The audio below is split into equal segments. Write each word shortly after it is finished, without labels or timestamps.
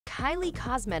Kylie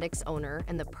Cosmetics owner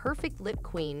and the perfect lip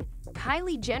queen,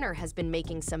 Kylie Jenner has been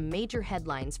making some major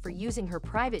headlines for using her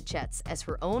private jets as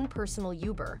her own personal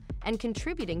Uber and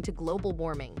contributing to global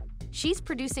warming. She's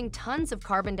producing tons of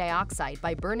carbon dioxide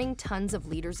by burning tons of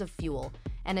liters of fuel,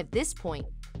 and at this point,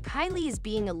 Kylie is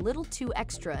being a little too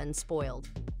extra and spoiled.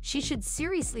 She should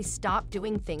seriously stop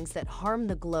doing things that harm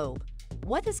the globe.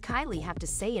 What does Kylie have to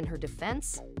say in her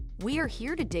defense? We are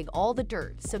here to dig all the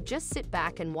dirt, so just sit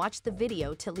back and watch the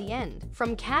video till the end.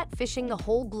 From catfishing the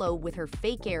whole globe with her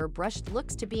fake airbrushed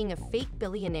looks to being a fake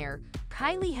billionaire,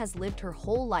 Kylie has lived her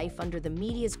whole life under the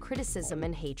media's criticism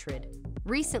and hatred.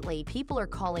 Recently, people are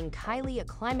calling Kylie a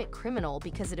climate criminal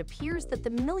because it appears that the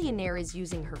millionaire is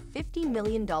using her $50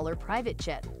 million private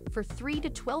jet for 3 to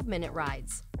 12-minute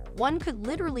rides. One could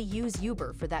literally use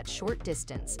Uber for that short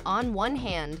distance. On one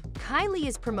hand, Kylie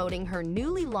is promoting her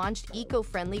newly launched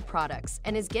eco-friendly products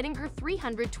and is getting her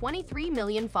 323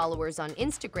 million followers on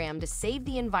Instagram to save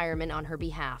the environment on her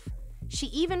behalf. She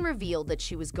even revealed that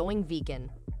she was going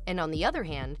vegan. And on the other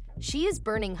hand, she is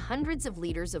burning hundreds of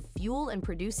liters of fuel and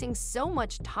producing so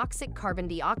much toxic carbon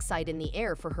dioxide in the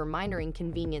air for her minor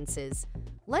inconveniences.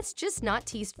 Let's just not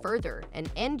tease further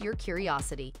and end your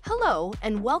curiosity. Hello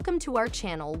and welcome to our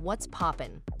channel, What's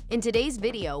Poppin'? In today's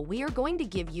video, we are going to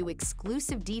give you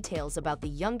exclusive details about the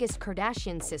youngest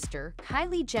Kardashian sister,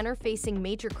 Kylie Jenner, facing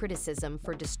major criticism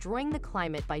for destroying the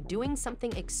climate by doing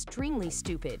something extremely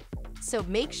stupid. So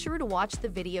make sure to watch the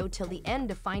video till the end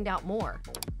to find out more.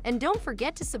 And don't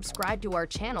forget to subscribe to our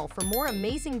channel for more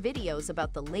amazing videos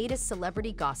about the latest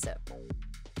celebrity gossip.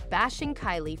 Bashing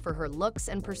Kylie for her looks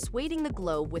and persuading the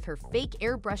globe with her fake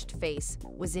airbrushed face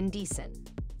was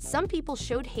indecent. Some people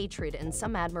showed hatred and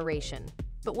some admiration.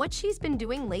 But what she's been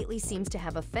doing lately seems to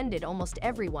have offended almost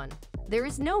everyone. There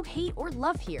is no hate or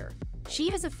love here. She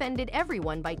has offended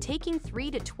everyone by taking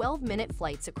 3 to 12-minute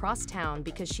flights across town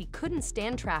because she couldn't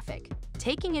stand traffic.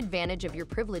 Taking advantage of your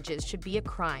privileges should be a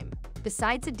crime.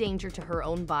 Besides a danger to her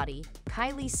own body,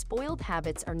 Kylie's spoiled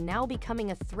habits are now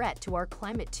becoming a threat to our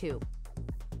climate too.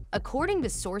 According to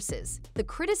sources, the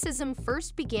criticism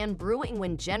first began brewing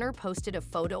when Jenner posted a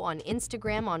photo on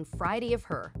Instagram on Friday of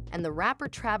her and the rapper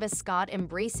Travis Scott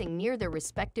embracing near their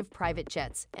respective private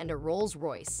jets and a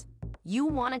Rolls-Royce. "You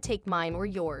wanna take mine or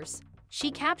yours?" she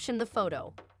captioned the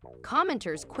photo.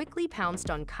 Commenters quickly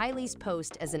pounced on Kylie's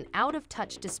post as an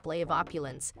out-of-touch display of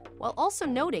opulence, while also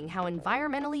noting how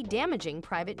environmentally damaging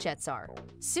private jets are.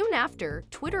 Soon after,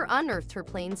 Twitter unearthed her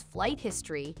plane's flight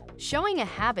history, showing a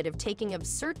habit of taking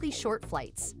absurdly short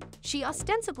flights. She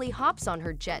ostensibly hops on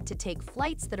her jet to take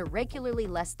flights that are regularly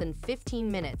less than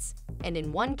 15 minutes, and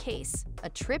in one case, a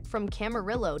trip from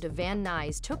Camarillo to Van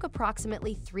Nuys took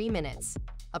approximately 3 minutes.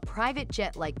 A private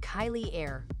jet like Kylie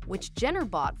Air, which Jenner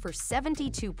bought for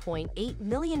 $72.8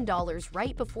 million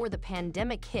right before the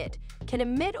pandemic hit, can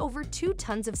emit over 2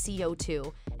 tons of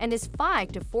CO2 and is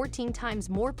 5 to 14 times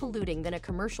more polluting than a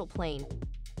commercial plane.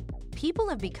 People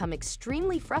have become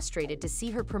extremely frustrated to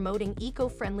see her promoting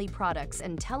eco-friendly products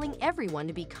and telling everyone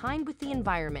to be kind with the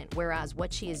environment, whereas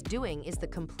what she is doing is the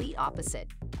complete opposite.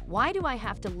 Why do I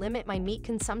have to limit my meat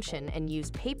consumption and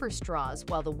use paper straws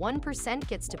while the 1%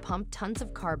 gets to pump tons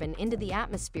of carbon into the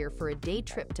atmosphere for a day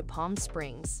trip to Palm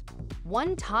Springs?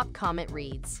 One top comment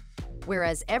reads,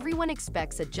 "Whereas everyone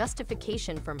expects a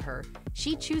justification from her,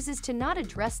 she chooses to not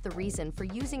address the reason for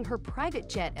using her private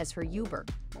jet as her Uber."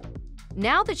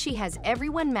 Now that she has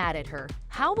everyone mad at her,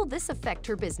 how will this affect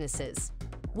her businesses?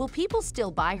 Will people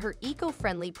still buy her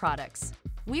eco-friendly products?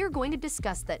 We are going to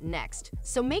discuss that next,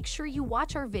 so make sure you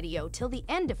watch our video till the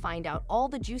end to find out all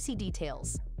the juicy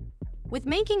details. With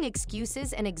making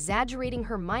excuses and exaggerating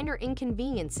her minor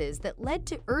inconveniences that led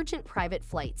to urgent private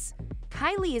flights,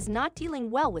 Kylie is not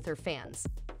dealing well with her fans.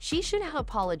 She should have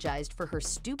apologized for her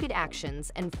stupid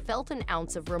actions and felt an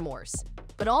ounce of remorse.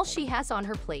 But all she has on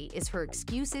her plate is her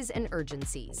excuses and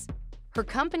urgencies. Her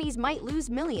companies might lose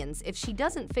millions if she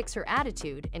doesn't fix her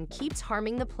attitude and keeps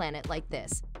harming the planet like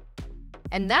this.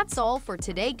 And that's all for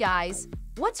today, guys.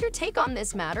 What's your take on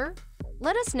this matter?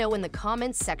 Let us know in the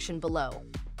comments section below.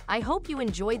 I hope you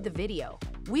enjoyed the video.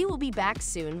 We will be back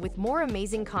soon with more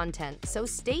amazing content, so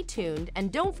stay tuned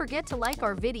and don't forget to like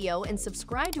our video and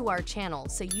subscribe to our channel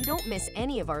so you don't miss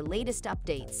any of our latest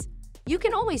updates. You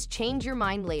can always change your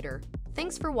mind later.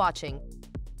 Thanks for watching.